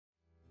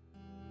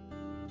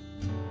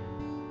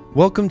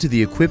Welcome to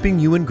the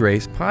Equipping You in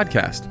Grace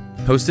podcast,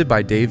 hosted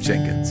by Dave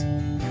Jenkins.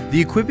 The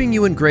Equipping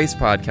You in Grace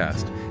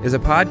podcast is a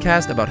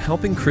podcast about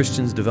helping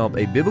Christians develop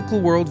a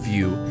biblical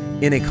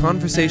worldview in a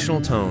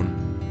conversational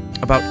tone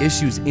about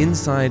issues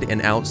inside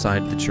and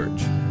outside the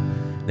church.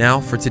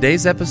 Now, for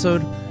today's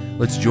episode,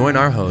 let's join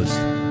our host,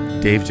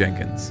 Dave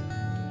Jenkins.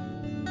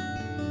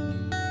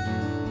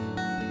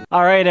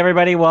 All right,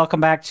 everybody,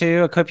 welcome back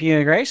to Equip You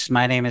in Grace.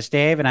 My name is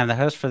Dave, and I'm the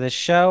host for this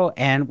show.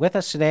 And with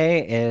us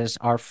today is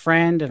our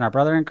friend and our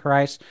brother in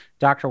Christ,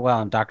 Dr.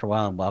 Wellum. Dr.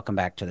 Wellum, welcome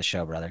back to the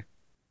show, brother.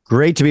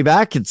 Great to be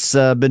back. It's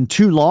been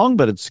too long,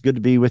 but it's good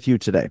to be with you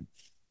today.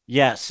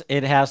 Yes,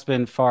 it has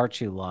been far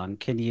too long.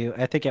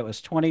 I think it was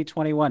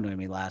 2021 when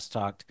we last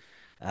talked.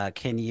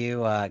 Can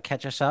you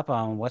catch us up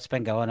on what's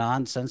been going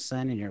on since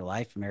then in your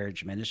life,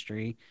 marriage,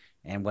 ministry,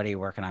 and what are you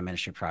working on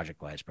ministry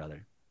project-wise,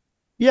 brother?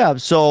 Yeah,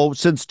 so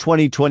since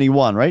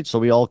 2021, right? So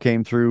we all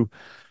came through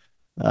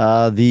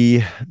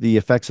the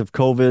effects of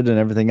COVID and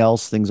everything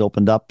else. Things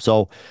opened up.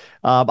 So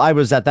I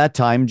was at that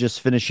time just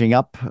finishing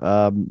up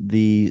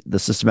the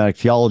systematic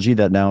theology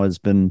that now has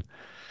been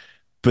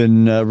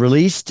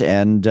released,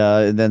 and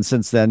then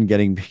since then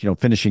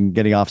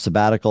getting off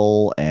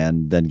sabbatical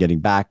and then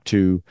getting back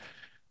to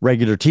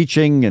regular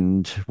teaching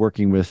and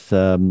working with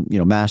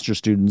master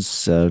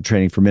students,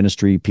 training for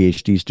ministry,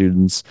 PhD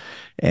students,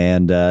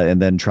 and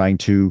then trying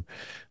to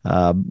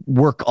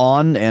work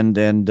on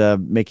and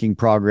making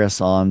progress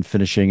on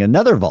finishing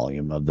another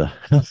volume of the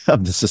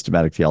of the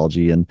systematic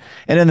theology, and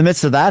in the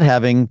midst of that,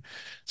 having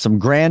some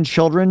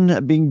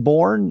grandchildren being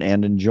born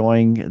and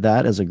enjoying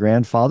that as a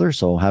grandfather.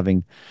 So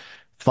having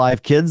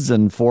 5 kids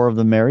and 4 of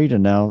them married,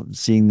 and now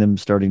seeing them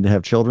starting to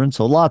have children.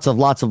 So lots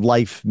of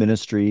life,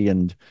 ministry,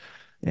 and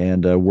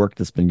work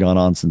that's been going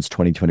on since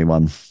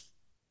 2021.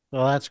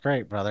 Well, that's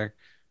great, brother.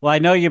 Well, I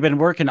know you've been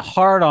working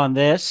hard on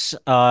this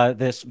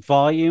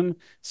volume,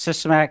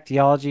 Systematic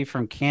Theology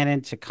from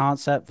Canon to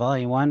Concept,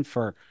 Volume 1,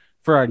 for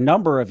a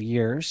number of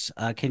years.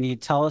 Can you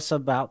tell us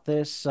about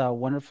this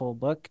wonderful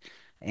book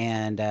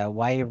and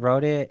why you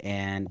wrote it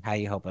and how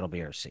you hope it'll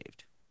be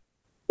received?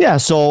 Yeah,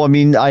 so I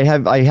mean, I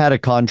had a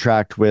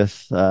contract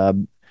with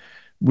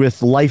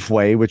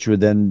Lifeway, which would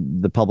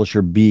then the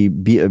publisher be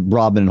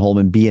Rodman and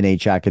Holman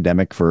B&H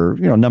Academic for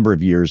a number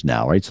of years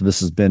now, right? So this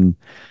has been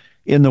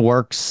in the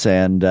works,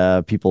 and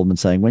people have been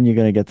saying, when are you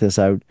going to get this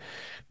out?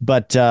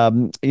 But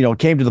it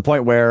came to the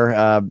point where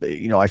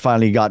I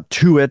finally got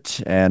to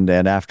it, and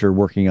after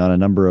working on a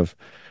number of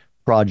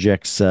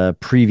projects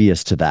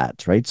previous to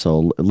that, right?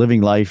 So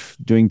living life,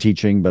 doing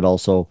teaching, but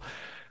also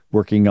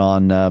working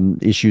on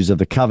issues of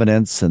the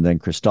covenants and then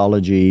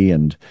Christology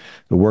and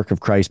the work of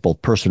Christ, both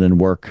person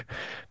and work.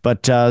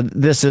 But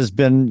this has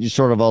been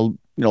sort of a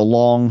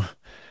long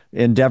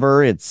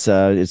endeavor. It's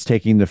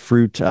taking the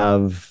fruit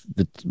of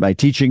my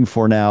teaching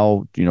for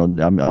now.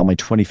 I'm on my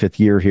 25th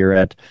year here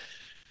at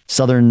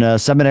Southern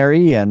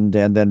Seminary, and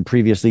then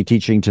previously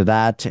teaching to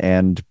that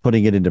and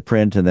putting it into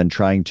print, and then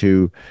trying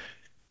to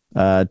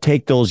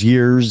take those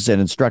years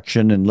and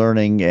instruction and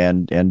learning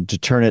and to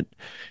turn it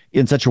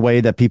in such a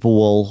way that people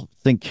will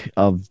think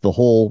of the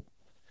whole,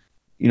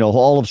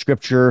 all of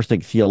Scripture,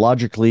 think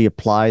theologically,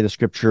 apply the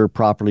Scripture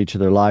properly to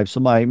their lives. So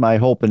my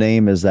hope and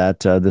aim is that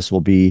this will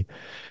be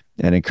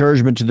an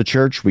encouragement to the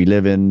church. We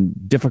live in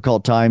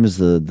difficult times.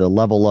 The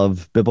level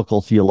of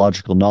biblical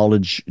theological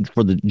knowledge,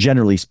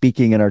 generally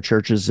speaking, in our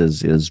churches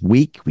is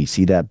weak. We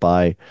see that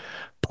by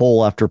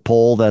poll after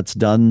poll that's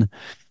done.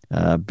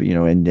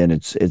 And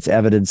it's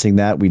evidencing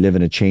that we live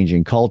in a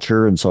changing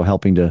culture, and so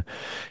helping to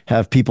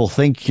have people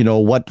think,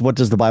 what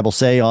does the Bible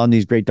say on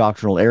these great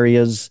doctrinal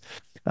areas,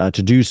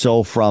 to do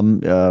so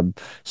from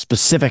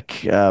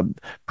specific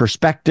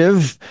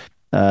perspective,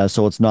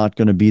 so it's not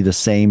going to be the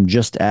same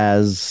just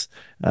as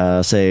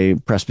say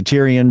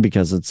Presbyterian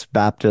because it's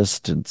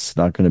Baptist. It's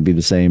not going to be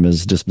the same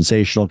as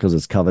dispensational because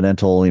it's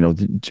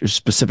covenantal.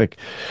 Specific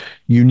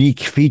unique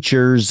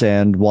features,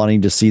 and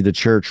wanting to see the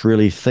church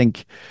really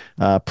think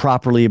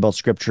properly about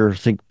Scripture,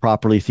 think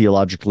properly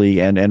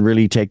theologically, and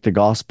really take the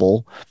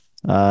gospel,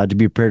 to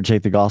be prepared to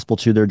take the gospel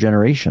to their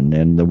generation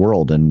and the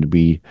world. And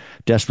we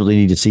desperately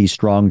need to see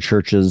strong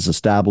churches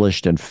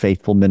established and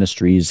faithful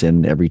ministries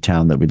in every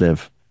town that we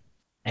live.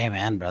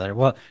 Amen, brother.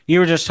 Well, you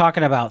were just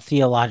talking about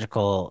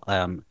theological,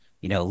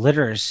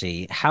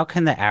 literacy. How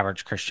can the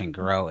average Christian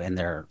grow in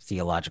their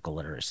theological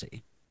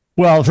literacy?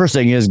 Well, the first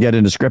thing is get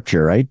into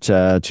Scripture, right?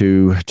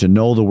 To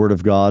know the Word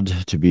of God,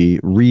 to be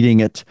reading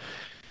it.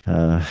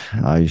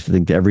 I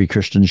think every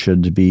Christian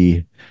should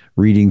be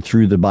reading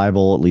through the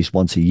Bible at least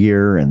once a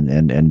year,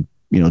 and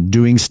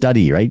doing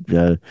study, right?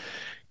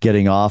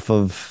 Getting off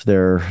of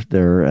their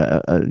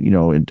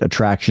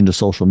attraction to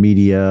social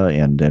media,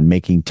 and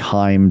making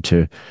time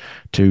to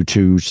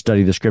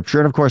study the Scripture.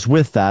 And of course,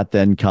 with that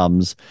then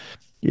comes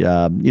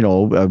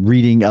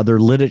reading other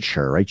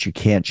literature, right? You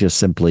can't just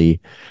simply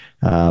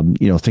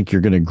think you're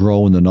going to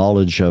grow in the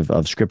knowledge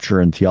of Scripture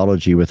and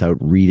theology without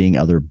reading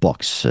other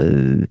books.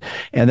 And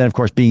then, of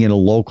course, being in a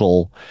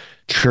local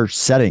church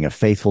setting, a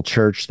faithful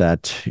church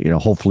that,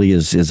 hopefully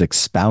is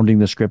expounding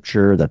the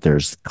scripture, that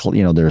there's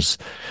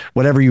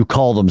whatever you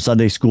call them,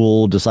 Sunday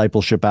school,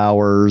 discipleship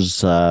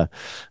hours,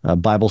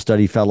 Bible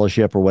study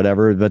fellowship or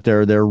whatever, but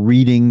they're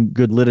reading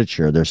good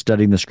literature, they're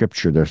studying the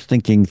scripture, they're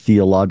thinking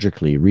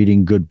theologically,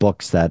 reading good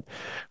books that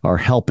are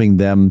helping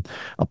them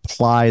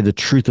apply the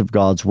truth of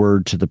God's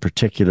word to the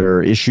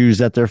particular issues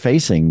that they're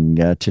facing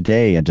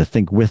today, and to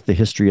think with the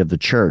history of the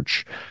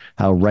church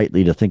how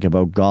rightly to think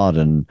about God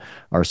and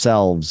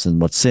ourselves and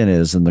what sin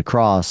is and the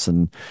cross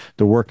and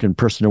the work and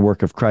personal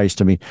work of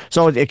Christ. I mean,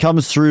 so it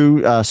comes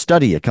through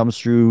study. It comes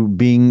through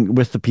being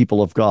with the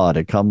people of God.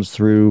 It comes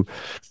through,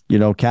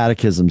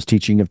 catechisms,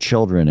 teaching of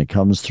children. It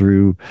comes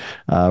through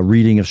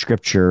reading of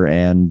scripture,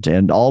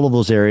 and all of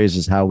those areas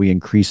is how we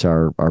increase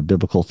our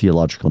biblical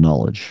theological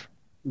knowledge.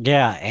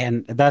 Yeah,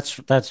 and that's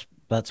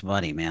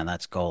money, man.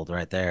 That's gold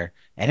right there.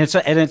 And it's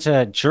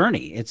a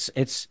journey.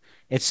 It's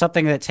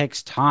something that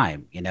takes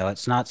time.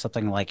 It's not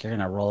something like you're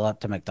gonna roll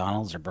up to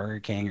McDonald's or Burger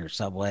King or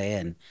Subway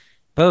and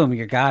boom,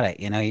 you got it.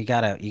 You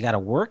gotta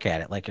work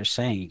at it. Like you're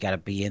saying, you gotta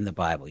be in the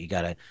Bible. You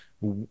gotta,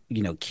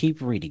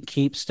 keep reading,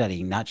 keep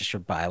studying, not just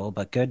your Bible,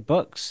 but good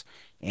books,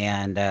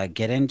 and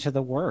get into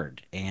the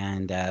Word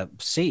and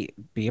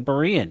be a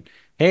Berean.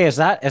 Hey, is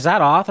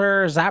that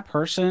author, is that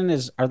person,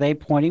 are they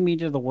pointing me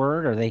to the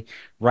Word? Are they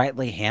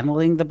rightly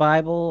handling the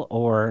Bible,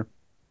 or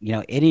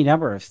any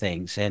number of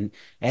things? And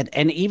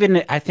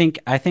even I think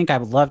I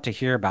would love to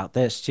hear about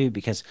this too,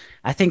 because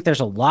I think there's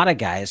a lot of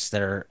guys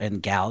that are,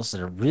 and gals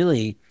that are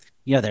really,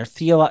 they're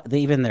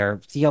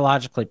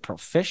theologically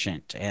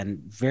proficient and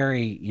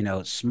very,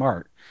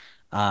 smart.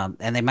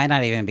 And they might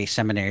not even be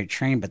seminary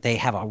trained, but they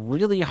have a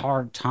really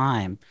hard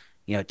time,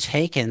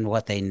 taking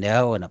what they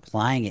know and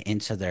applying it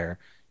into their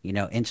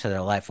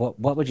life. What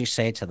would you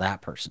say to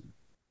that person?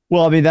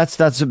 Well, I mean,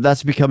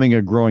 that's becoming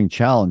a growing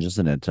challenge,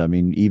 isn't it? I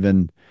mean,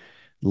 even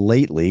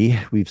lately,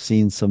 we've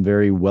seen some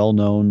very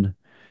well-known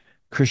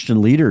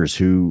Christian leaders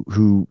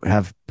who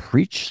have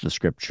preached the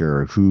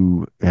scripture,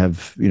 who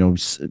have,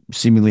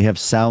 seemingly have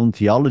sound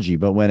theology,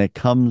 but when it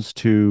comes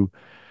to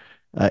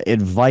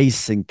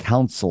advice and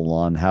counsel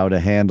on how to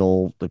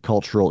handle the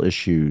cultural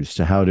issues,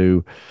 to how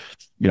to,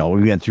 we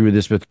went through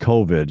this with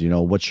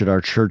COVID, what should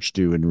our church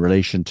do in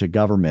relation to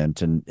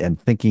government,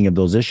 and thinking of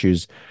those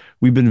issues,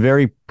 we've been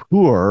very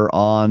poor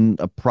on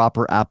a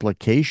proper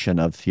application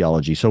of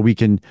theology. So we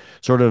can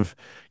sort of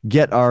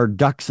get our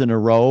ducks in a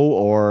row,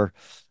 or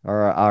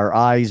our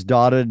I's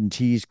dotted and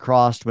T's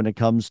crossed when it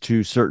comes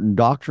to certain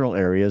doctrinal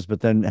areas,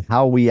 but then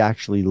how we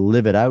actually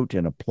live it out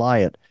and apply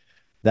it,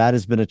 that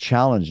has been a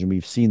challenge, and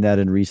we've seen that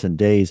in recent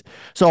days.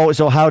 So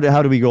how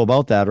do we go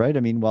about that, right? I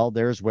mean, well,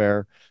 there's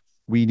where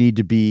we need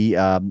to be,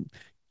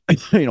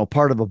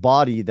 part of a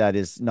body that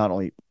is not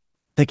only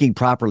thinking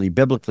properly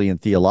biblically and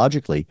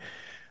theologically,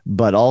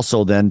 but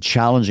also then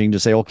challenging to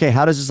say, okay,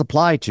 how does this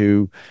apply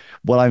to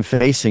what I'm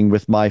facing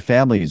with my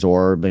families,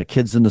 or the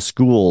kids in the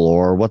school,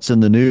 or what's in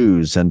the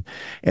news? And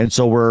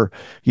so we're,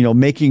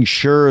 making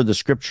sure the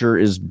scripture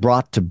is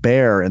brought to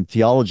bear and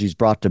theology is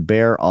brought to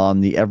bear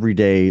on the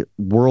everyday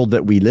world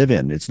that we live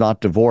in. It's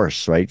not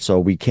divorce, right? So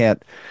we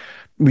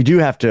do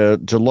have to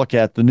look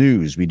at the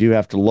news. We do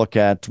have to look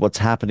at what's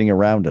happening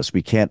around us.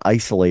 We can't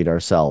isolate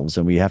ourselves,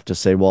 and we have to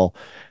say, well,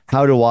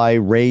 how do I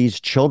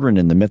raise children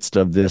in the midst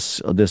of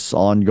this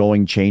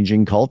ongoing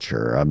changing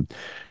culture?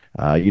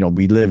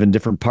 We live in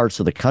different parts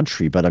of the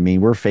country, but I mean,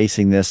 we're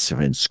facing this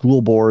in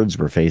school boards.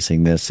 We're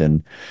facing this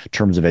in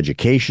terms of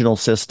educational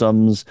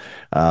systems,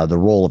 the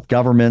role of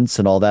governments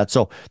and all that.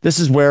 So this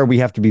is where we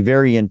have to be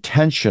very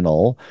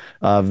intentional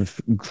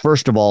of,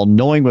 first of all,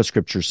 knowing what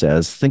scripture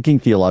says, thinking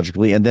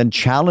theologically, and then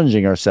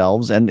challenging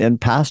ourselves and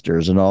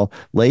pastors and all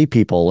lay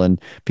people and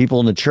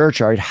people in the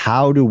church. All right,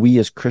 how do we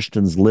as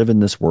Christians live in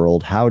this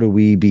world? How do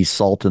we be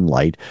salt and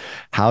light?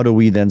 How do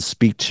we then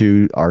speak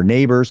to our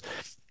neighbors?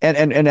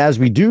 And as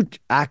we do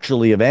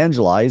actually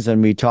evangelize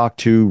and we talk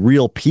to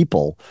real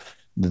people,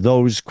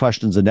 those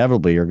questions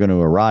inevitably are going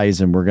to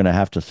arise, and we're going to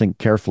have to think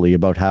carefully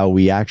about how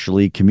we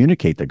actually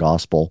communicate the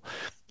gospel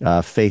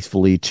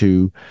faithfully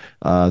to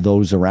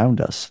those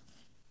around us.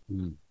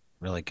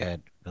 Really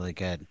good, really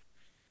good.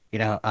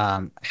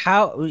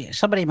 How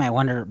somebody might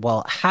wonder,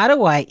 well, how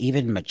do I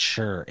even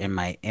mature in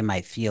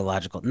my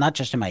theological, not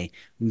just in my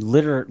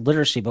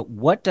literacy, but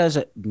what does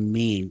it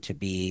mean to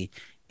be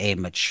a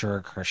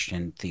mature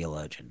Christian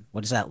theologian?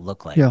 What does that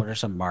look like? Yeah. What are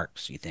some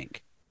marks, you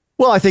think?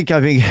 Well, I think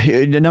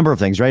a number of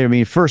things, right? I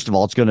mean, first of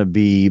all, it's going to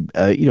be,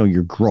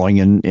 you're growing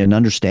in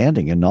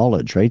understanding and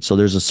knowledge, right? So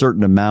there's a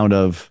certain amount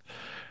of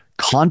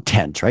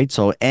content, right?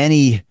 So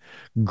any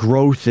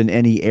growth in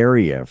any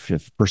area, if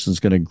a person's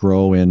going to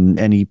grow in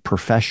any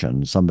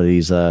profession,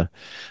 somebody's a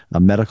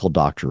medical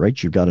doctor,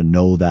 right? You've got to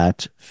know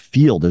that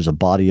field. There's a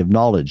body of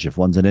knowledge. If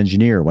one's an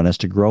engineer, one has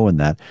to grow in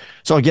that.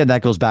 So again,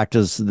 that goes back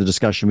to the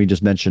discussion we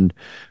just mentioned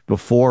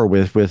before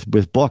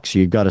with books.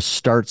 You've got to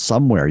start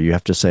somewhere. You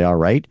have to say, all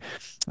right,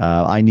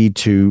 I need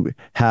to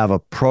have a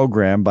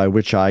program by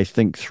which I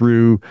think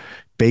through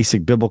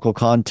basic biblical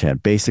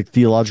content, basic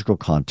theological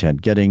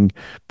content, getting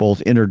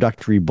both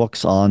introductory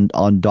books on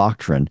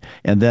doctrine,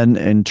 and then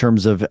in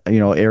terms of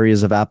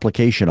areas of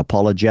application,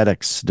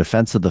 apologetics,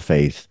 defense of the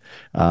faith,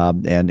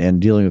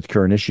 and dealing with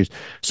current issues.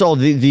 So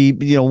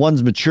the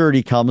one's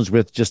maturity comes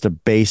with just a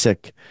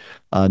basic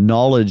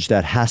knowledge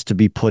that has to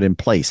be put in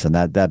place, and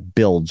that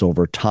builds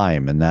over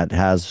time, and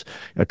that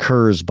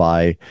occurs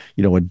by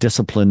a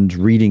disciplined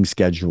reading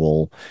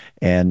schedule,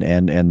 and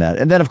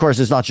then of course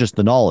it's not just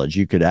the knowledge.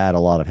 You could add a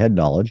lot of head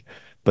knowledge,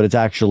 but it's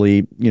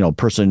actually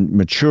person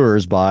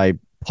matures by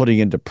putting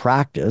into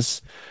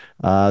practice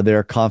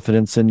their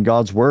confidence in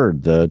God's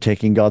word,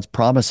 taking God's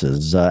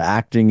promises,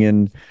 acting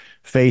in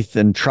faith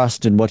and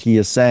trust in what He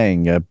is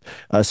saying,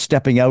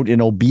 stepping out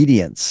in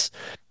obedience.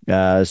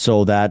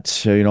 So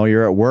that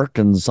you're at work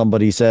and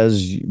somebody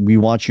says we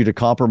want you to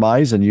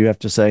compromise, and you have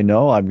to say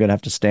no, I'm going to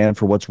have to stand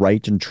for what's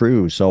right and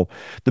true. So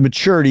the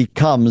maturity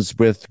comes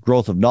with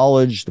growth of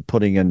knowledge, the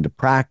putting into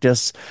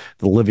practice,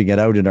 the living it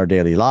out in our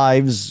daily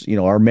lives,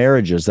 our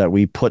marriages, that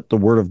we put the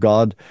word of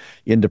God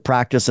into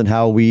practice, and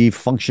how we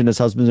function as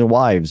husbands and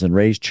wives and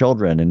raise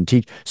children and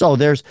teach. So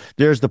there's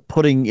the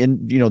putting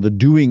in, the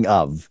doing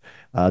of,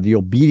 the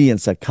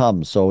obedience that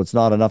comes. So it's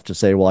not enough to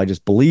say, well, I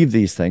just believe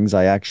these things.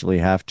 I actually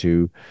have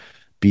to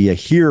be a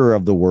hearer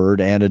of the word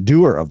and a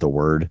doer of the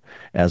word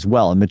as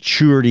well. And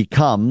maturity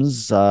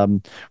comes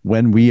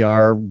when we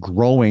are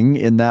growing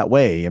in that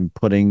way and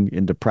putting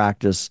into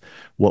practice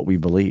what we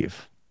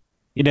believe.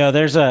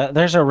 There's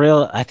a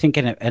real, I think,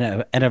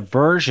 an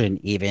aversion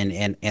even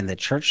in the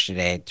church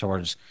today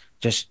towards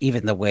just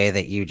even the way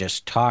that you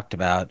just talked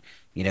about.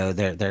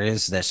 There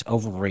is this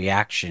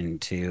overreaction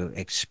to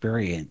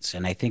experience,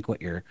 and I think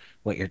what you're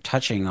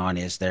touching on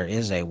is there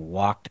is a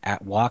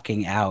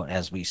walking out,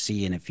 as we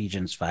see in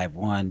Ephesians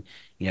 5:1,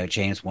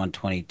 James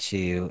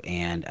 1:22,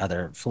 and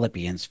other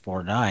Philippians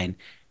 4:9,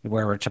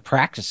 where we're to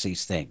practice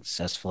these things,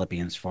 as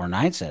Philippians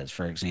 4:9 says,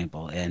 for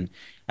example. And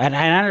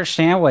I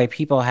understand why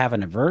people have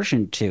an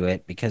aversion to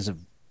it because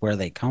of where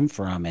they come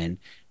from and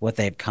what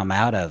they've come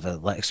out of,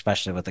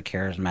 especially with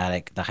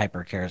the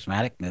hyper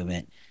charismatic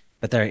movement.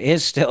 But there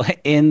is still,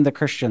 in the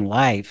Christian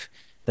life,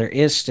 there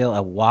is still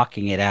a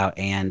walking it out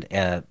and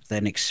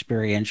an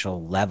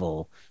experiential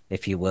level,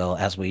 if you will.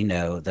 As we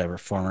know, the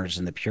Reformers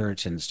and the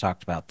Puritans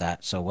talked about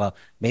that. So, well,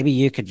 maybe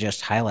you could just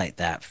highlight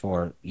that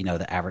for,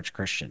 the average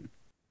Christian.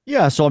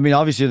 Yeah, so I mean,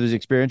 obviously there's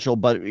experiential,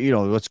 but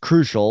what's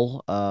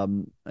crucial,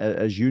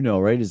 as you know,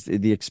 right, is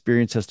the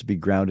experience has to be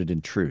grounded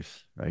in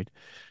truth, right?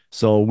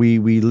 So we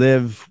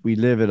live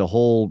in a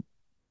whole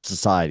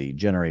society,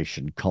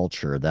 generation,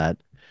 culture that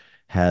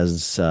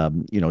has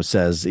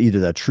says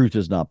either that truth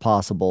is not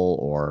possible,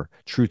 or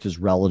truth is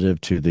relative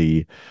to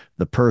the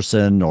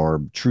person,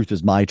 or truth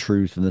is my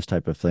truth, and this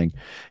type of thing.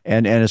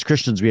 And as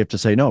Christians we have to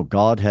say no,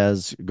 God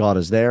is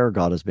there,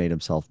 God has made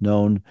Himself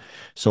known,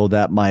 so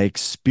that my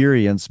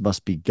experience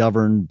must be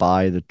governed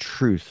by the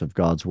truth of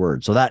God's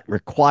word. So that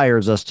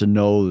requires us to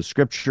know the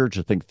scripture,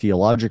 to think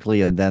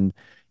theologically, and then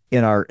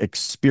in our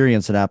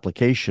experience and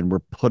application we're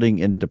putting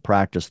into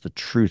practice the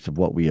truth of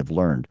what we have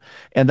learned.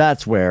 And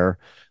that's where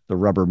the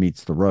rubber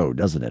meets the road,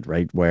 doesn't it?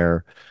 Right?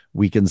 Where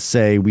we can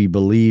say we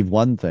believe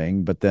one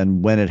thing, but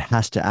then when it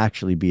has to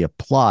actually be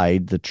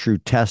applied, the true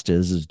test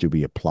is do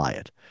we apply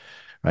it?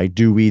 Right?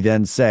 Do we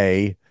then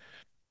say,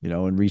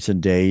 in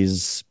recent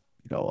days,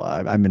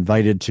 I'm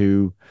invited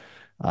to,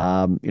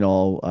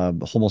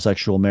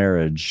 homosexual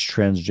marriage,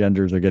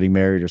 transgenders are getting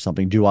married or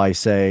something. Do I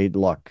say,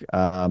 look,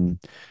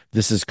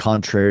 this is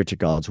contrary to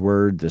God's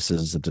word. This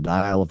is a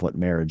denial of what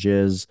marriage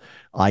is.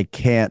 I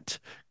can't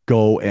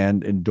go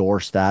and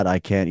endorse that. I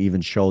can't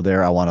even show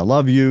there, I want to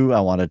love you, I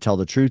want to tell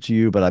the truth to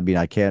you, but I mean,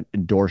 I can't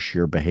endorse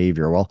your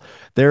behavior. Well,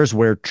 there's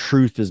where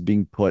truth is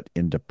being put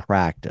into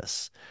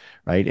practice,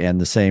 right?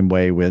 And the same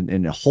way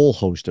in a whole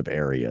host of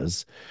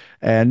areas.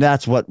 And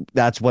that's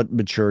what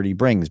maturity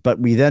brings. But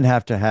we then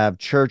have to have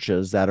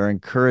churches that are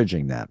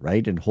encouraging that,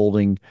 right? And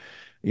holding,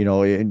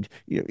 and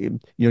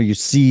you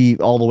see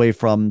all the way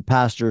from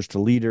pastors to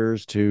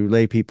leaders to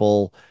lay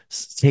people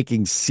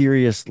taking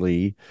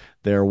seriously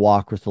their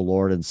walk with the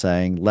Lord and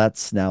saying,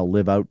 let's now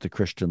live out the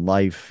Christian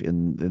life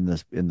in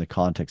the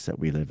context that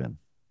we live in.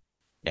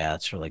 Yeah,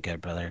 that's really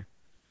good, brother.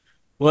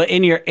 Well,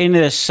 in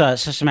this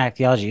systematic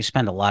theology, you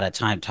spend a lot of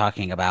time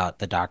talking about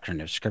the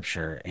doctrine of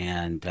Scripture,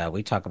 and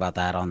we talk about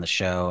that on the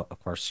show. Of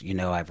course,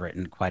 I've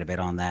written quite a bit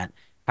on that.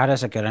 How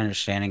does a good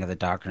understanding of the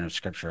doctrine of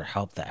Scripture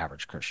help the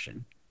average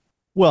Christian?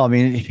 Well, I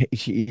mean,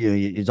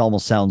 it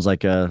almost sounds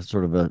like a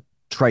sort of a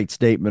trite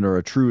statement or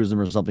a truism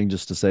or something,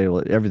 just to say,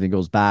 well, everything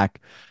goes back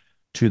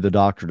to the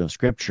doctrine of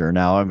Scripture.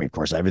 Now, I mean, of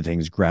course,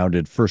 everything's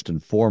grounded first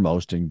and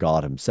foremost in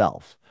God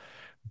Himself,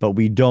 but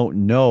we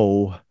don't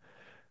know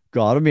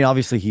God. I mean,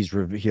 obviously, He's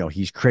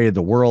created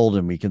the world,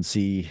 and we can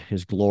see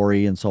His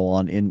glory and so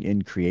on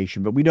in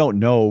creation, but we don't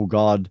know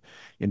God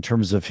in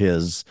terms of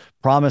His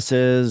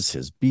promises,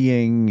 His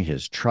being,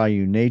 His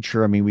triune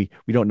nature. I mean, we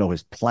don't know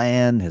His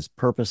plan, His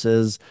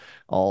purposes,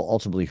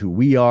 ultimately who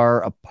we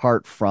are,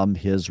 apart from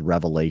His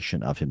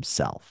revelation of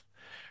Himself.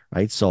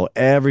 Right. So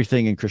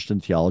everything in Christian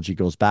theology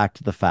goes back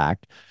to the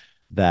fact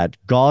that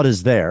God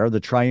is there, the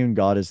triune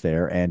God is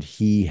there, and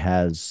he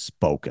has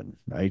spoken,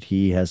 right?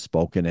 He has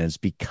spoken. And it's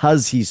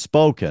because he's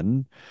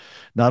spoken,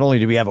 not only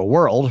do we have a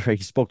world, right?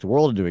 He spoke the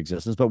world into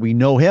existence, but we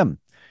know him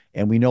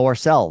and we know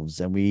ourselves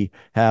and we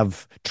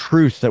have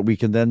truth that we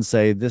can then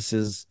say, this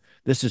is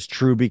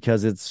true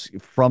because it's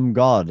from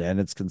God and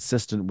it's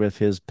consistent with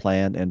his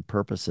plan and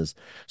purposes.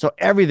 So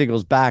everything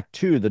goes back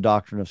to the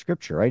doctrine of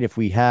Scripture, right? If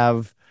we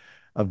have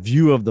a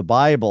view of the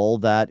Bible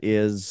that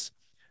is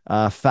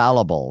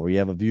fallible, or you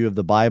have a view of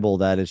the Bible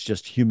that is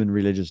just human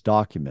religious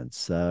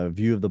documents, a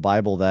view of the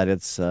Bible that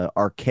it's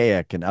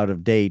archaic and out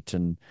of date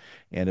and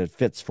it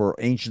fits for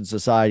ancient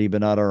society, but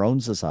not our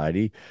own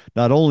society.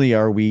 Not only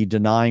are we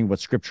denying what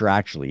Scripture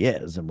actually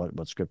is and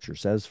what Scripture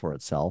says for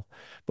itself,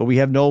 but we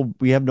have no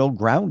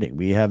grounding.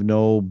 We have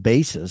no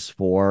basis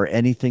for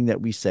anything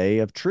that we say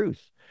of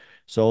truth.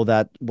 So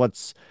that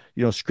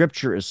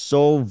Scripture is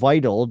so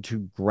vital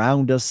to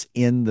ground us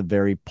in the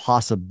very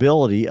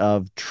possibility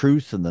of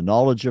truth and the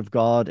knowledge of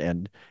God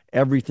and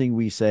everything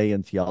we say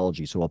in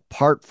theology. So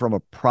apart from a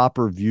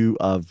proper view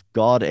of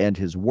God and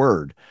his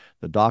word,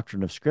 the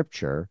doctrine of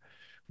Scripture,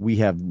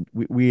 we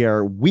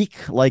are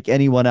weak like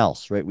anyone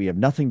else, right? We have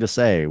nothing to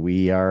say.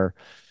 We are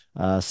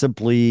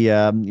simply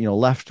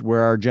left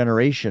where our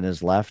generation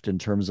is left in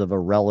terms of a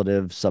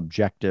relative,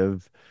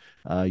 subjective.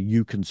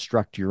 You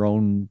construct your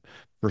own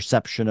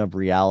perception of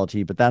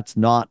reality, but that's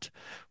not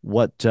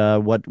what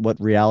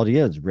reality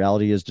is.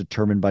 Reality is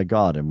determined by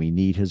God, and we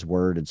need his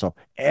word. And so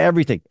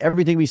everything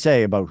we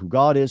say about who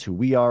God is, who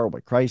we are,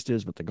 what Christ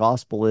is, what the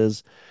gospel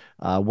is,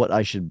 what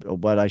I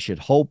should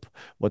hope,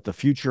 what the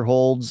future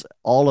holds,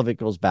 all of it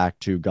goes back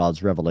to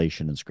God's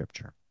revelation in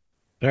Scripture.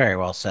 Very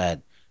well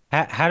said.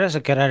 How does a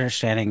good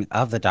understanding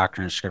of the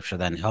doctrine of Scripture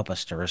then help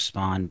us to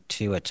respond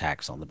to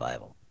attacks on the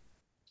Bible?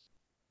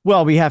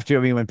 Well, we have to.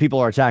 I mean, when people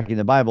are attacking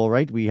the Bible,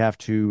 right, we have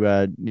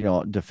to,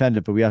 defend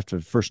it, but we have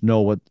to first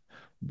know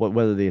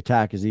whether the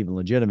attack is even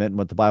legitimate and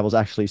what the Bible's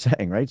actually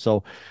saying, right?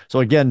 So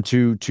again,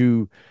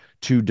 to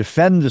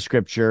defend the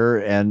Scripture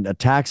and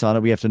attacks on it,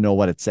 we have to know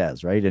what it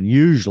says, right? And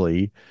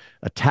usually,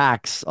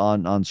 attacks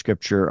on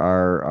Scripture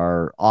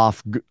are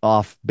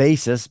off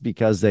basis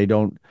because they're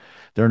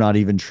not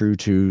even true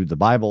to the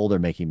Bible. They're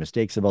making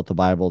mistakes about the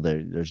Bible.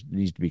 There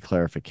needs to be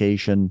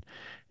clarification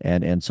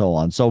and so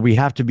on. So we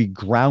have to be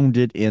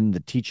grounded in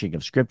the teaching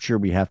of Scripture.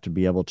 We have to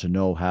be able to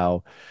know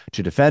how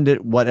to defend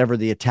it. Whatever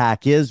the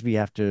attack is, we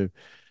have to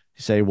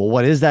say, well,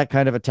 what is that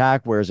kind of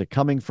attack? Where is it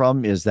coming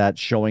from? Is that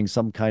showing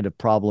some kind of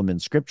problem in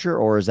Scripture,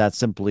 or is that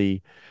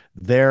simply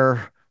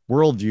their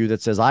worldview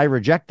that says, I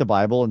reject the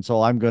Bible, and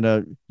so I'm going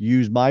to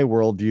use my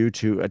worldview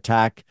to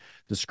attack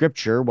the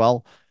Scripture?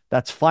 Well,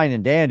 that's fine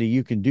and dandy.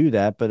 You can do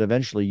that, but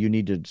eventually you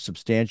need to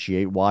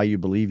substantiate why you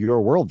believe your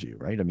worldview,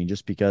 right? I mean,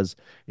 just because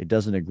it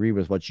doesn't agree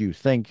with what you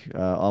think,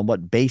 on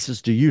what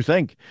basis do you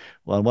think?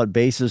 Well, on what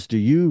basis do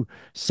you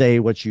say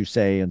what you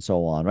say, and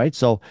so on, right?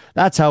 So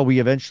that's how we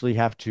eventually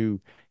have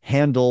to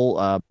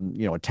handle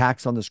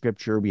attacks on the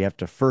Scripture. We have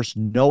to first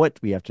know it.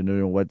 We have to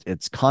know what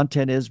its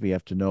content is. We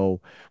have to know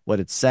what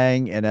it's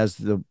saying. And as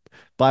the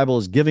Bible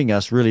is giving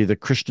us really the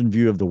Christian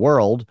view of the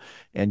world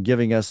and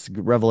giving us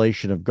the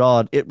revelation of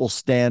God, it will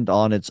stand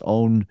on its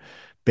own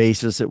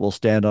basis. It will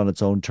stand on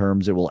its own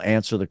terms. It will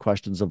answer the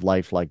questions of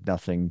life like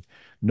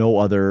no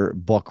other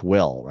book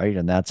will, right?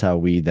 And that's how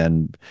we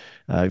then,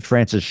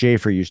 Francis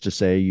Schaeffer used to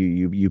say,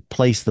 you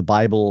place the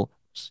Bible.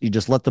 You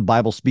just let the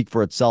Bible speak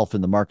for itself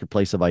in the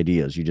marketplace of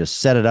ideas. You just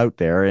set it out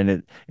there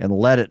and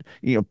let it.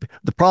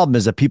 The problem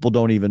is that people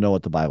don't even know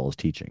what the Bible is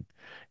teaching,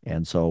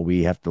 and so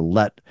we have to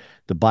let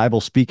the Bible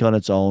speak on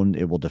its own.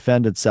 It will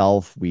defend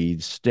itself. We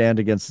stand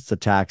against its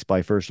attacks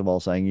by first of all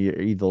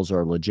saying those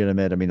are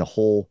legitimate. I mean, a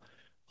whole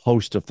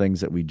host of things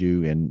that we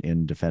do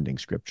in defending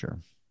Scripture.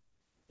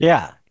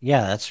 Yeah,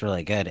 yeah, that's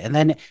really good. And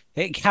then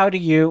how do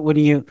you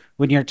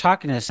when you're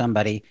talking to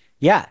somebody,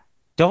 yeah,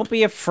 don't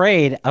be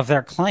afraid of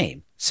their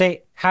claim.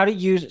 Say, how do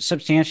you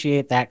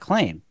substantiate that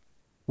claim?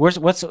 What's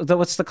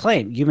the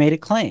claim? You made a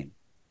claim.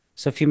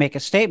 So if you make a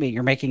statement,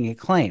 you're making a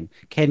claim.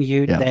 Can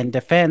you then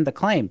defend the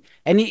claim?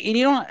 And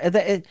you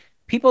don't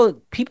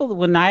people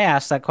when I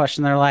ask that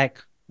question, they're like,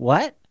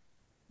 "What?"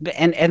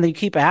 And they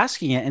keep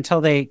asking it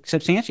until they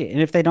substantiate it.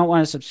 And if they don't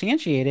want to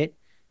substantiate it,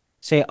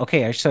 say,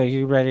 "Okay, so are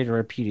you ready to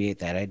repudiate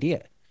that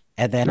idea?"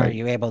 And then are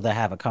you able to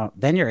have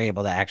then you're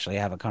able to actually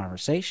have a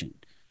conversation.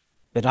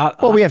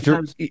 But we have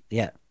to,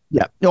 yeah.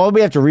 Yeah. No,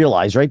 we have to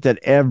realize, right, that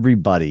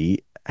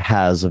everybody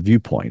has a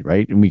viewpoint,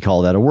 right? And we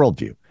call that a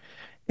worldview.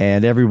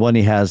 And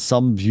everybody has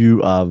some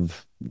view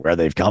of where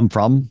they've come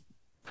from,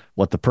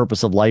 what the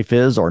purpose of life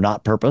is or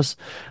not purpose,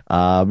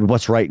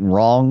 what's right and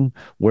wrong,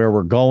 where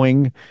we're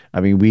going.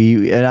 I mean,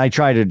 and I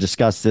try to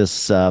discuss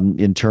this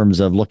in terms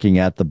of looking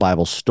at the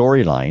Bible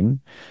storyline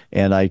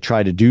and I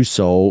try to do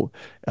so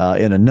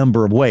in a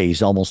number of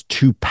ways, almost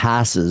two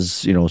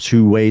passes,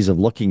 two ways of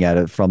looking at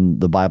it from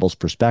the Bible's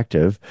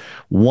perspective.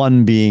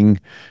 One being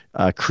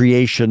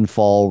creation,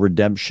 fall,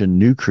 redemption,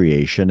 new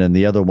creation, and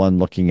the other one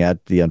looking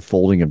at the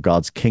unfolding of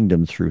God's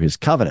kingdom through his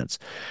covenants.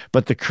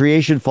 But the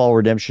creation, fall,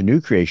 redemption, new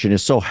creation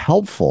is so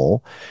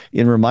helpful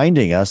in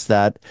reminding us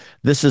that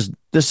this is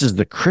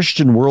the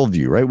Christian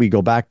worldview, right? We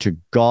go back to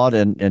God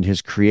and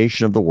his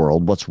creation of the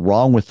world, what's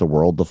wrong with the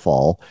world, the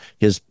fall,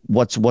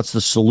 what's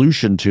the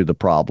solution to the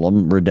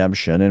problem,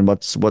 redemption, and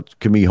what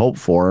can we hope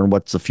for and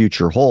what's the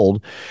future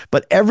hold.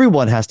 But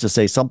everyone has to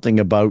say something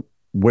about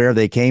where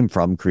they came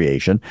from,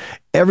 creation.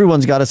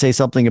 Everyone's got to say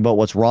something about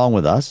what's wrong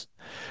with us.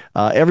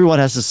 Everyone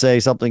has to say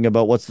something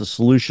about what's the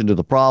solution to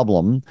the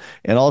problem,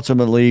 and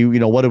ultimately,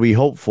 what do we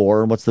hope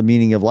for, and what's the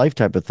meaning of life,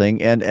 type of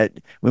thing.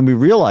 And when we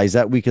realize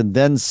that, we can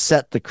then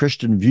set the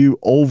Christian view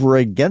over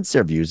against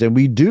their views, and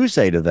we do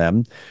say to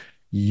them,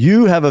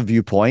 you have a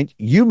viewpoint.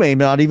 You may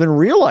not even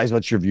realize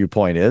what your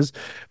viewpoint is,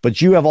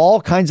 but you have all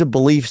kinds of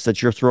beliefs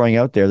that you're throwing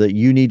out there that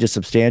you need to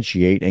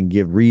substantiate and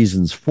give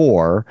reasons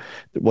for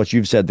what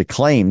you've said, the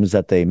claims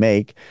that they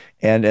make.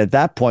 And at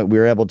that point,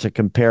 we're able to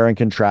compare and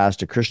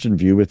contrast a Christian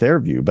view with their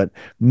view. But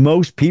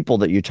most people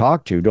that you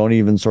talk to don't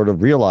even sort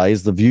of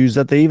realize the views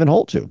that they even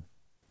hold to.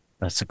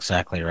 That's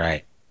exactly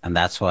right. And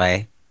that's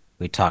why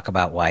we talk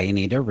about why you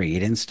need to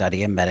read and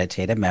study and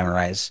meditate and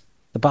memorize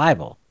the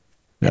Bible.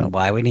 Yeah. And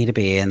why we need to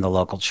be in the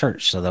local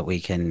church so that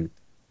we can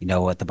know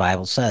what the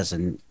Bible says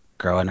and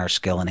grow in our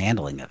skill and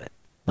handling of it,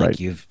 like Right.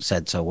 you've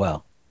said so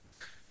well.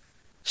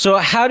 So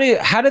how do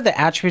the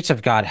attributes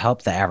of God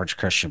help the average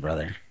Christian,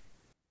 brother?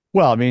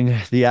 Well, I mean,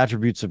 the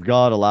attributes of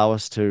God allow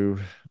us to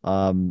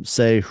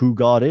say who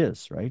God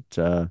is, right?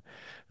 The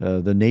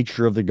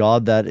nature of the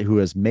God who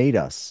has made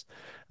us,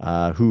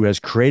 who has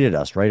created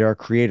us, right? Our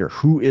creator.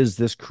 Who is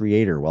this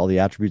creator? Well, the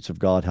attributes of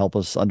God help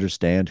us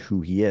understand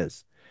who he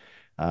is.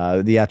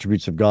 The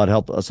attributes of God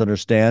help us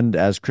understand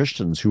as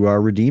Christians who our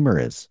Redeemer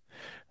is.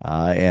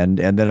 And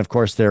then, of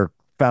course, they're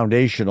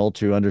foundational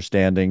to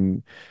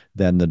understanding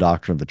then the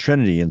doctrine of the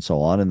Trinity and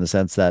so on, in the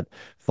sense that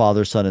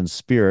Father, Son, and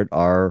Spirit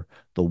are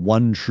the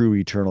one true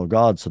eternal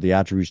God. So the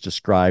attributes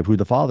describe who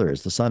the Father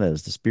is, the Son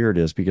is, the Spirit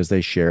is, because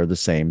they share the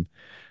same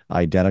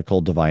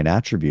identical divine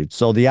attributes.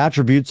 So the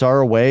attributes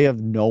are a way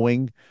of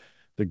knowing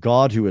the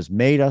God who has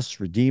made us,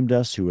 redeemed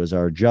us, who is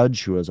our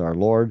judge, who is our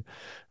Lord,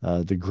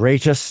 the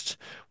greatest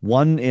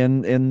one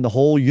in the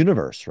whole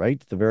universe, right?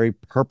 The very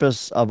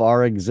purpose of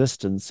our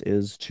existence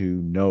is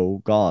to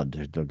know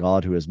God, the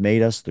God who has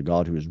made us, the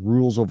God who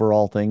rules over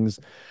all things.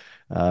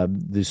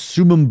 The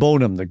summum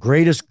bonum, the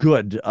greatest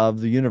good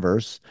of the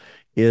universe,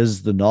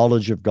 is the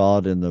knowledge of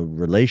God and the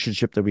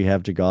relationship that we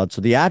have to God.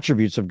 So the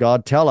attributes of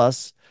God tell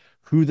us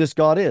who this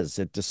God is.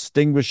 It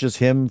distinguishes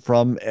him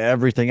from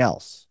everything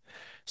else.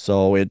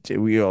 So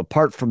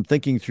apart from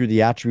thinking through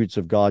the attributes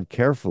of God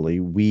carefully,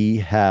 we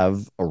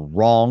have a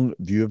wrong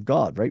view of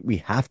God, right? We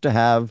have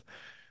to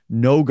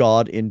know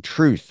God in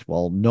truth.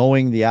 Well,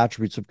 knowing the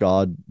attributes of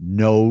God,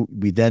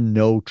 we then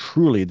know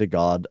truly the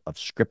God of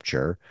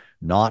Scripture,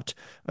 not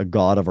a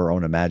God of our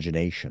own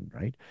imagination,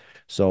 right?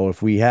 So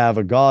if we have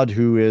a God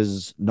who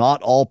is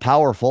not all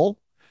powerful,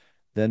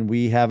 then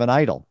we have an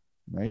idol,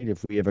 right?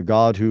 If we have a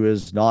God who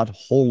is not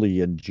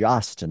holy and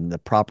just and the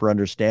proper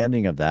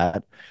understanding of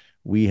that,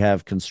 we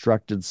have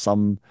constructed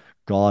some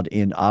God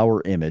in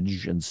our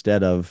image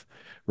instead of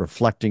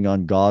reflecting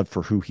on God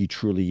for who he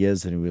truly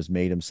is and who has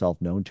made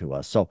himself known to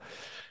us. So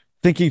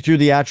thinking through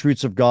the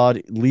attributes of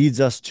God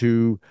leads us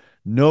to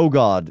know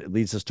God. It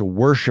leads us to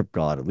worship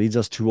God. It leads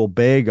us to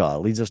obey God.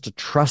 It leads us to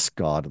trust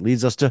God. It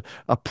leads us to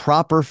a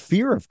proper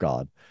fear of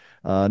God.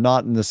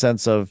 Not in the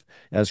sense of,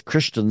 as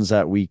Christians,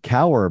 that we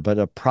cower, but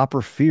a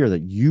proper fear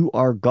that you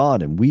are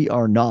God and we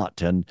are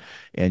not, and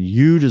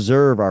you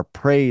deserve our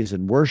praise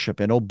and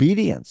worship and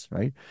obedience,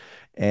 right?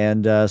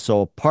 And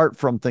so apart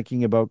from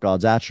thinking about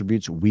God's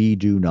attributes, we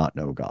do not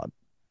know God.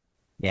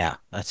 Yeah,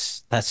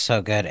 that's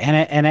so good,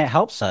 and it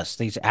helps us,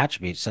 these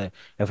attributes. So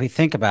if we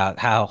think about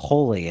how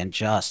holy and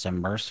just and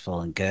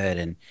merciful and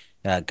good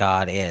and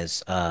God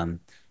is,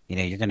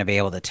 you're going to be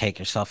able to take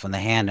yourself in the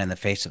hand in the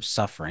face of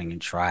suffering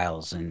and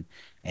trials and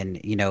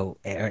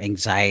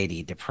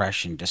anxiety,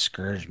 depression,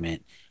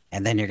 discouragement,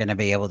 and then you're going to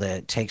be able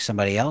to take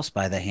somebody else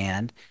by the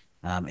hand,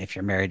 if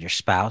you're married, your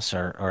spouse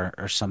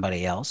or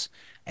somebody else,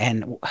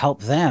 and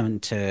help them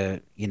to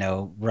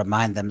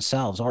remind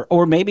themselves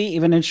or maybe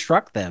even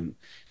instruct them,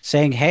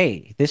 saying,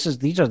 hey,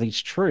 these are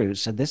these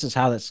truths, and this is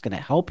how that's going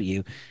to help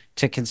you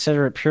to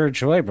consider it pure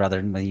joy,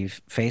 brother, when you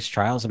face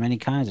trials of many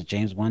kinds, as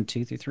James 1,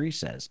 2 through 3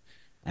 says.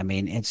 I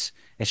mean, it's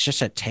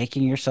just a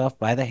taking yourself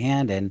by the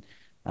hand and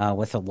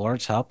with the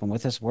Lord's help and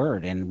with his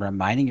word, and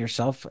reminding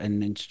yourself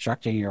and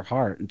instructing your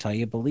heart until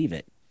you believe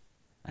it.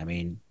 I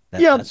mean,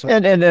 Yeah, that's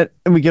what. and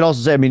we can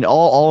also say, I mean,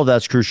 all of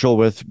that's crucial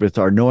with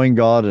our knowing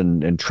God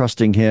and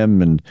trusting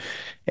him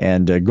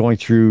and going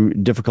through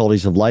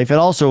difficulties of life, and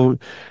also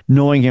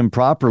knowing him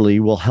properly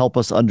will help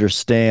us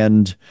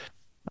understand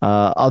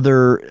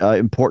other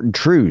important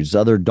truths,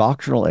 other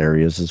doctrinal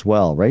areas as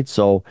well, right?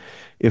 So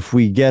if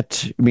we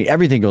get, I mean,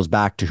 everything goes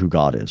back to who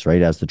God is,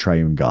 right? As the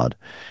triune God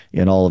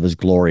in all of his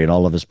glory and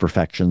all of his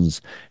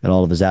perfections and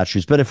all of his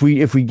attributes. But if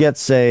we get,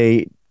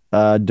 say,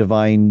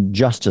 divine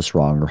justice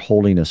wrong or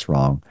holiness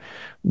wrong,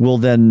 we'll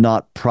then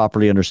not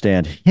properly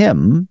understand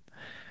him,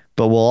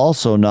 but we'll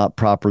also not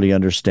properly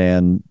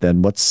understand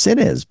then what sin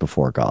is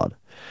before God.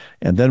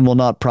 And then we'll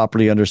not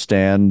properly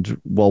understand,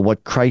 well,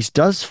 what Christ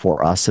does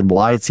for us and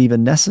why it's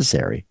even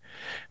necessary.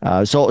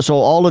 So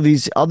all of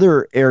these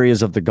other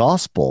areas of the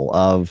gospel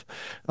of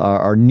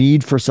our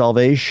need for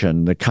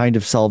salvation, the kind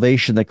of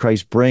salvation that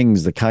Christ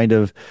brings, the kind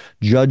of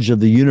judge of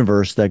the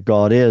universe that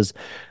God is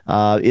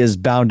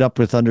bound up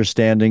with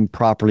understanding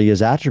properly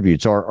his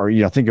attributes. Or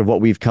think of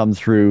what we've come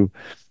through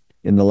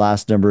in the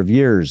last number of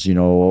years,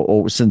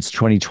 since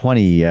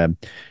 2020,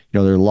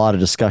 there's a lot of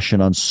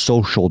discussion on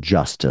social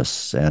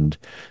justice and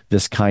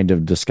this kind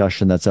of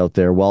discussion that's out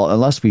there. Well,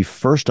 unless we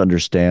first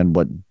understand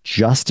what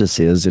justice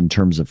is in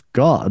terms of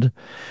God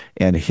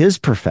and his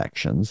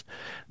perfections,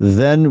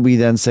 then we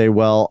then say,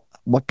 well,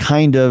 what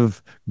kind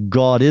of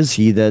God is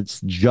he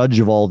that's judge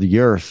of all the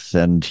earth,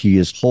 and he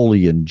is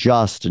holy and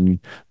just and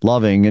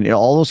loving and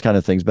all those kind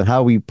of things. But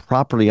how we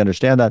properly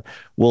understand that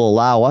will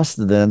allow us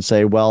to then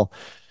say, well,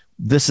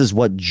 this is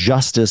what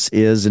justice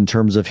is in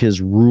terms of his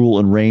rule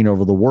and reign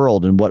over the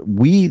world, and what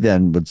we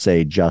then would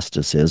say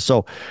justice is.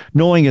 So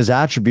knowing his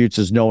attributes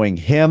is knowing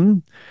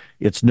him.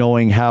 It's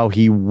knowing how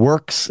he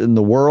works in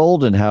the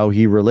world and how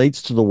he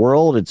relates to the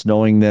world. It's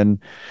knowing then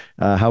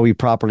how we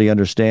properly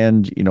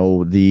understand,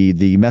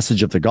 the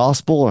message of the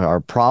gospel,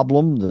 our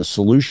problem, the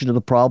solution to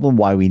the problem,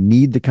 why we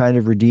need the kind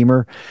of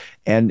redeemer,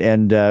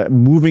 and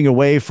moving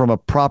away from a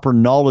proper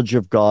knowledge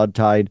of God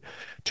tied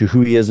to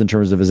who he is in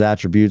terms of his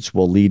attributes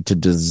will lead to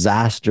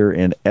disaster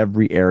in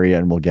every area,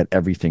 and we'll get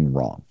everything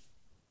wrong.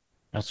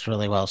 That's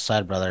really well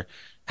said, brother.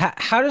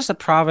 How does the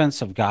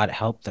providence of God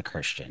help the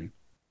Christian?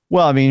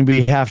 Well, I mean,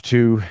 we have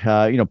to,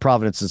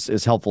 providence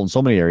is helpful in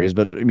so many areas,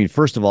 but I mean,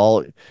 first of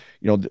all,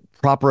 the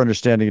proper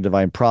understanding of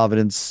divine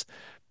providence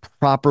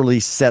properly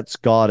sets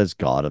God as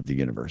God of the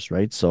universe,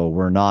 right? So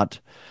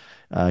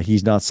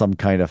he's not some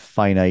kind of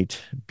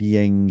finite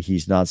being.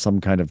 He's not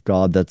some kind of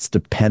God that's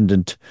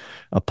dependent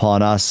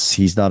upon us.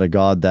 He's not a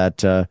God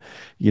that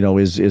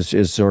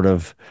is sort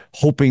of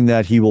hoping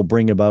that he will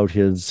bring about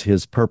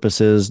his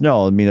purposes.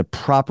 No, I mean, a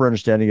proper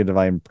understanding of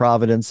divine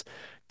providence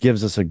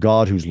gives us a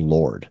God who's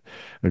Lord,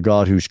 a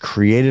God who's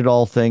created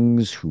all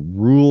things, who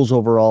rules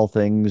over all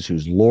things,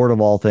 who's Lord of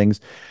all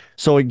things.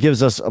 So it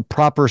gives us a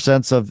proper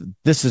sense of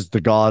this is the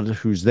God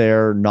who's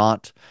there,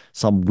 not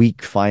some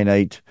weak,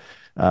 finite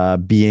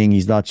being.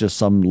 He's not just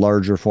some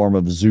larger form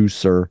of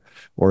Zeus or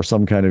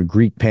some kind of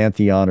Greek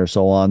pantheon or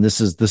so on.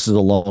 This is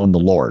alone the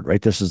Lord,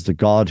 right? This is the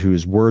God who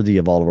is worthy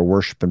of all of our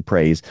worship and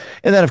praise.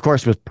 And then, of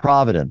course, with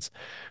providence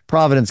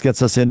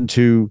gets us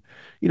into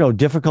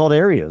difficult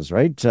areas,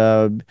 right?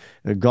 A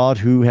God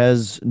who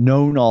has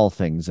known all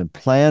things and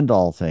planned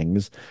all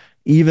things,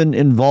 even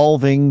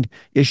involving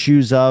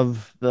issues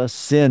of the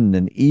sin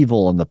and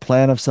evil and the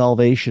plan of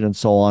salvation and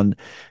so on.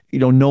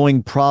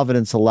 Knowing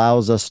providence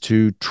allows us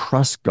to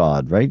trust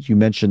God, right? You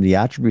mentioned the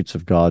attributes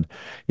of God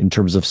in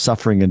terms of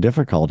suffering and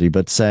difficulty,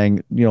 but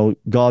saying,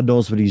 God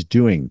knows what he's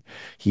doing.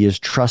 He is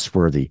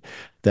trustworthy,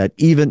 that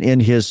even in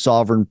his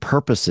sovereign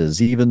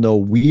purposes, even though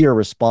we are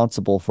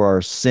responsible for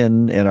our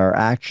sin and our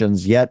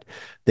actions, yet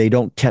they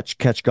don't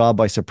catch God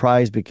by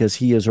surprise because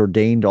he has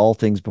ordained all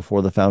things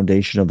before the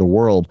foundation of the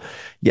world.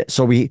 Yet,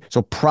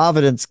 so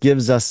providence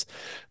gives us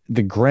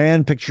the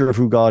grand picture of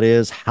who God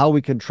is, how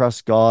we can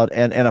trust God,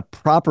 and a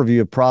proper view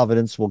of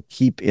providence will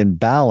keep in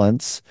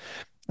balance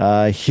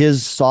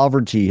his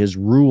sovereignty, his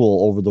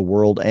rule over the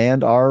world,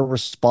 and our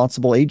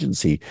responsible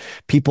agency.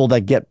 People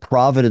that get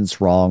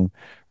providence wrong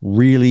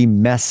really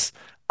mess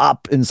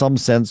up, in some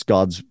sense,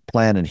 God's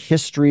plan in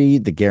history,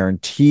 the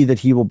guarantee that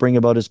he will bring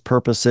about his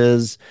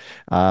purposes.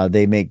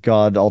 They make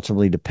God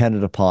ultimately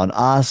dependent upon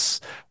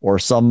us or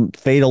some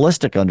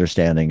fatalistic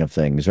understanding of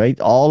things, right?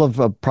 All of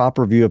a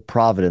proper view of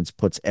providence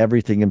puts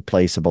everything in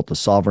place about the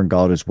sovereign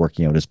God who's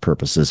working out his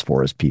purposes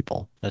for his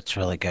people. That's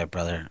really good,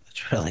 brother.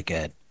 That's really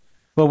good.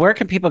 Well, where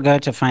can people go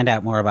to find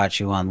out more about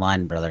you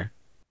online, brother?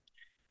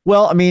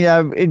 Well, I mean,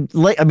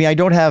 I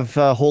don't have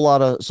a whole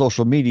lot of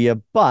social media,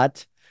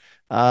 but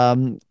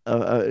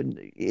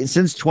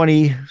since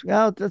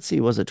let's see,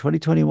 was it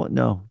 2021?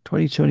 No,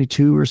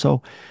 2022 or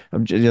so.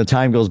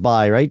 Time goes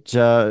by, right?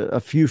 A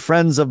few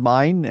friends of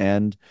mine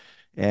and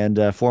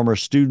former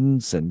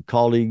students and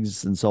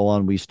colleagues and so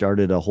on, we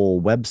started a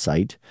whole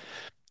website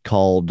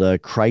called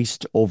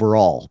Christ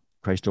Overall.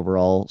 Christ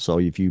Overall. So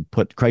if you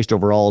put Christ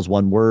Overall as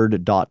one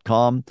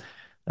word.com,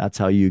 that's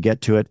how you get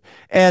to it.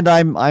 And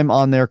I'm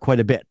on there quite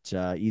a bit,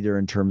 either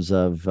in terms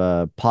of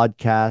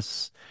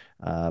podcasts,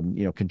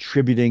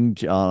 contributing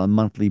on a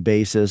monthly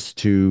basis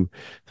to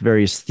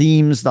various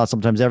themes, not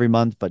sometimes every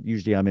month, but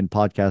usually I'm in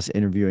podcasts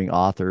interviewing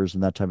authors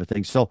and that type of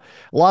thing. So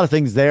a lot of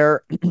things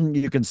there.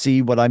 You can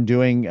see what I'm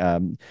doing.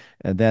 And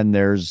then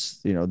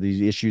there's,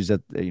 these issues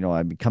that,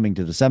 I'm coming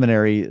to the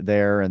seminary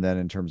there. And then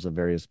in terms of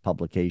various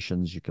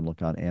publications, you can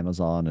look on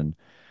Amazon and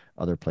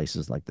other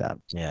places like that.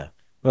 Yeah.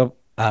 Well,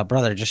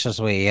 brother, just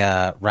as we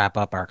wrap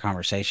up our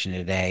conversation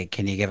today,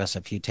 can you give us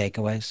a few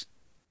takeaways?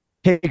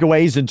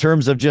 Takeaways in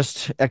terms of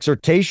just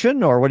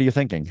exhortation, or what are you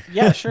thinking?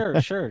 Yeah,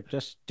 sure.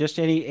 Just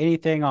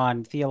anything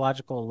on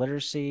theological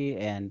literacy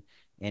and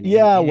Yeah,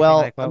 anything well,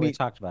 like what we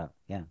talked about.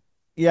 Yeah.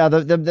 yeah,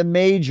 the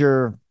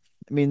major,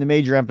 the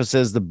major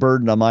emphasis, the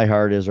burden on my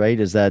heart is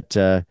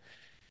that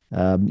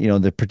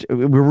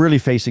we're really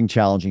facing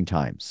challenging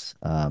times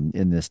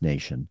in this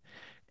nation,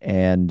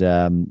 and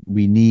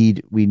we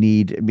need.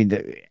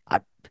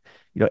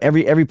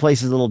 Every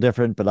place is a little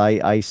different, but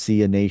I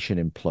see a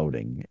nation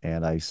imploding,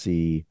 and I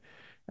see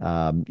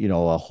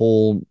a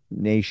whole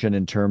nation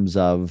in terms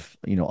of,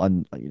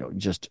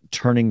 just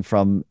turning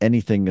from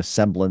anything a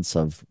semblance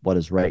of what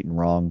is right and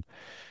wrong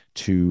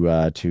to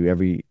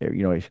every,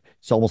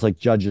 it's almost like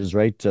judges,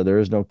 right? There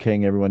is no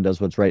king. Everyone does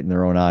what's right in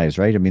their own eyes,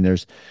 right? I mean,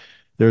 there's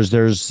the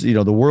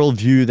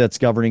worldview that's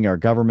governing our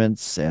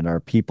governments and our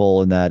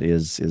people, and that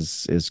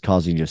is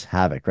causing just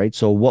havoc, right?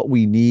 So what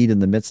we need in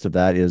the midst of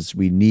that is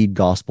we need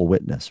gospel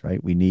witness,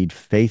 right? We need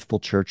faithful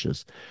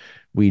churches.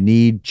 We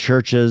need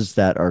churches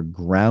that are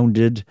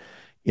grounded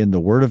in the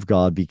Word of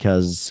God,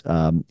 because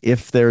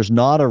if there's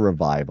not a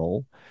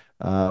revival,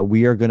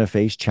 we are going to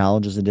face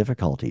challenges and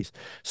difficulties.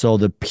 So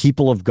the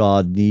people of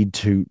God need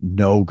to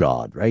know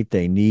God, right?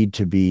 They need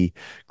to be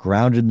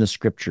grounded in the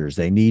scriptures.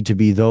 They need to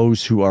be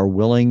those who are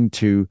willing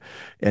to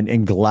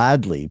and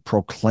gladly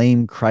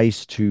proclaim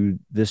Christ to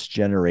this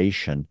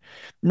generation,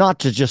 not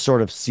to just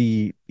sort of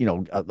see,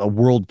 a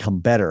world come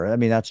better. I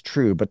mean, that's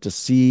true, but to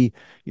see,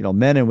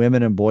 men and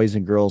women and boys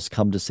and girls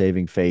come to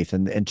saving faith.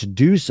 And to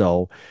do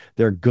so,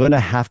 they're going to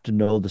have to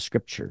know the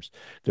scriptures.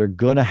 They're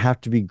going to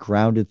have to be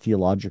grounded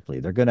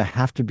theologically. They're going to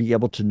have to be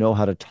able to know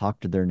how to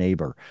talk to their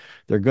neighbor.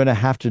 They're going to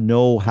have to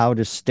know how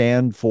to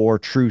stand for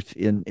truth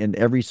in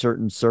every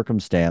certain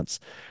circumstance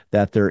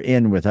that they're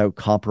in without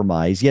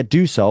compromise, yet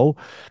do so,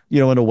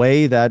 in a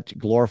way that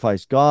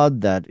glorifies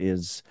God, that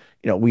is,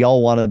 we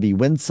all want to be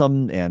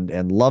winsome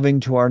and loving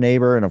to our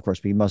neighbor. And of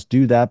course, we must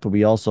do that, but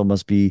we also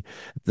must be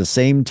at the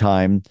same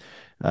time,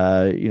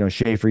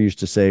 Schaeffer used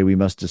to say, we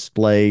must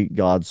display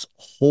God's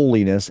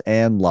holiness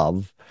and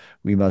love.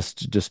 We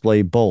must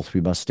display both. We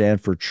must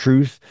stand for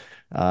truth,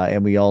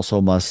 and we also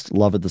must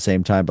love at the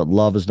same time, but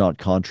love is not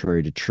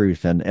contrary to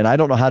truth. And I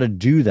don't know how to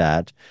do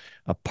that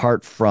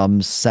apart from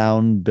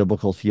sound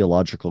biblical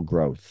theological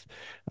growth.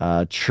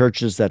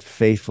 Churches that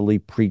faithfully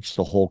preach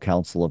the whole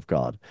counsel of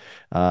God,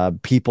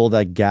 people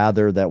that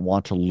gather that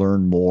want to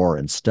learn more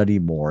and study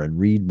more and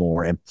read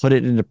more and put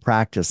it into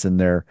practice in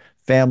their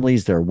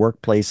families, their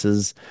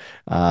workplaces,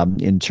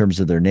 in terms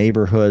of their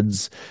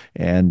neighborhoods,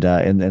 and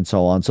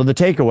so on. So the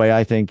takeaway,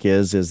 I think,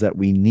 is that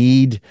we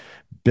need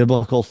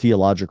biblical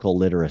theological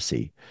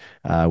literacy.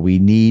 We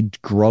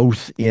need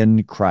growth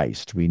in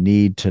Christ. We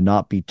need to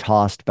not be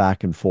tossed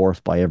back and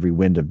forth by every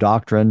wind of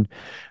doctrine.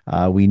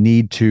 We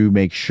need to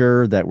make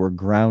sure that we're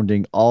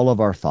grounding all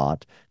of our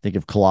thought. Think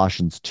of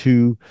Colossians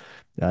 2,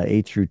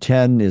 8 through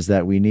 10, is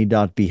that we need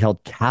not be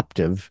held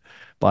captive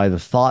by the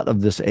thought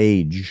of this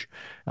age,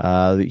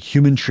 the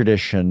human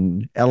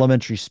tradition,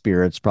 elementary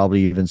spirits,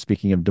 probably even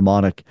speaking of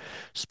demonic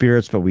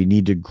spirits, but we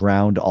need to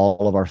ground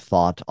all of our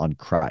thought on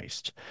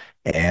Christ.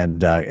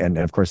 And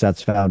of course,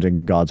 that's found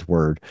in God's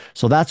word.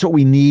 So that's what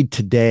we need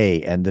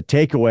today. And the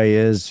takeaway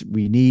is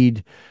we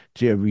need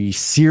to be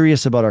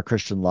serious about our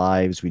Christian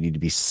lives. We need to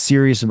be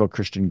serious about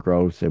Christian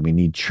growth, and we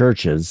need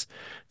churches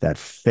that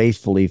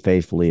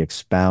faithfully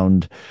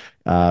expound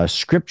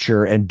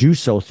scripture and do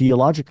so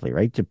theologically,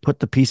 right? To put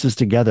the pieces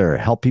together,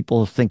 help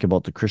people think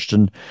about the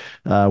Christian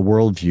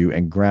worldview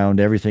and ground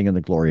everything in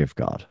the glory of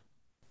God.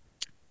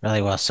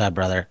 Really well said,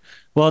 brother.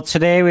 Well,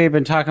 today we've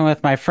been talking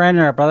with my friend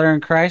and our brother in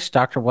Christ,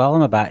 Dr.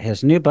 Wellum, about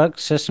his new book,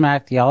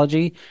 Systematic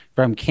Theology,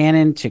 From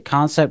Canon to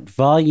Concept,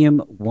 Volume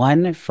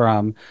 1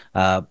 from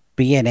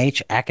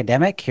B&H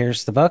Academic.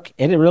 Here's the book.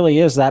 It really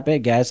is that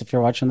big, guys, if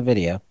you're watching the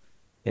video.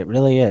 It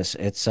really is.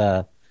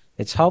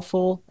 It's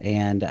helpful,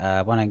 and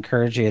I want to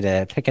encourage you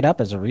to pick it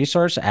up as a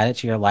resource, add it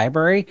to your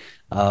library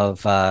of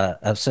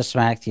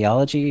systematic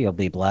theology. You'll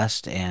be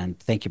blessed, and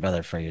thank you,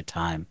 brother, for your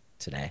time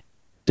today.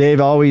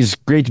 Dave, always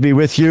great to be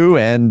with you,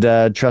 and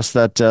trust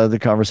that the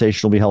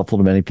conversation will be helpful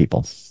to many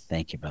people.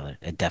 Thank you, brother.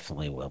 It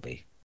definitely will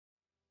be.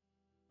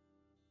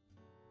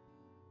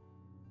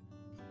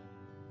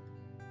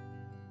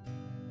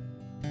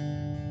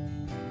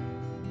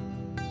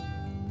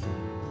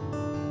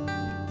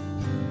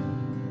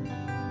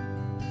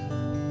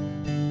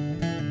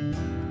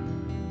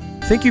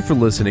 Thank you for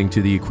listening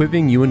to the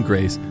Equipping You in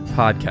Grace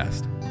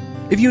podcast.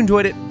 If you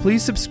enjoyed it,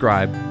 please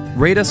subscribe,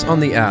 rate us on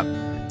the app,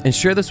 and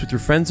share this with your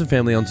friends and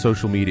family on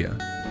social media.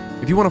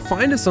 If you want to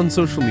find us on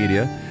social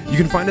media, You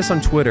can find us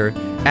on Twitter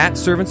at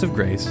Servants of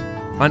Grace,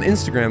 on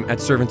Instagram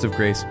at Servants of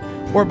Grace,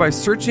 or by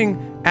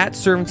searching at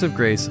Servants of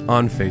Grace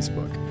on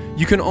Facebook.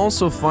 You can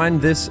also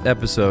find this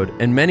episode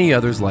and many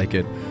others like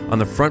it on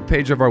the front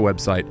page of our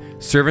website,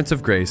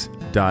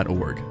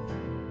 servantsofgrace.org.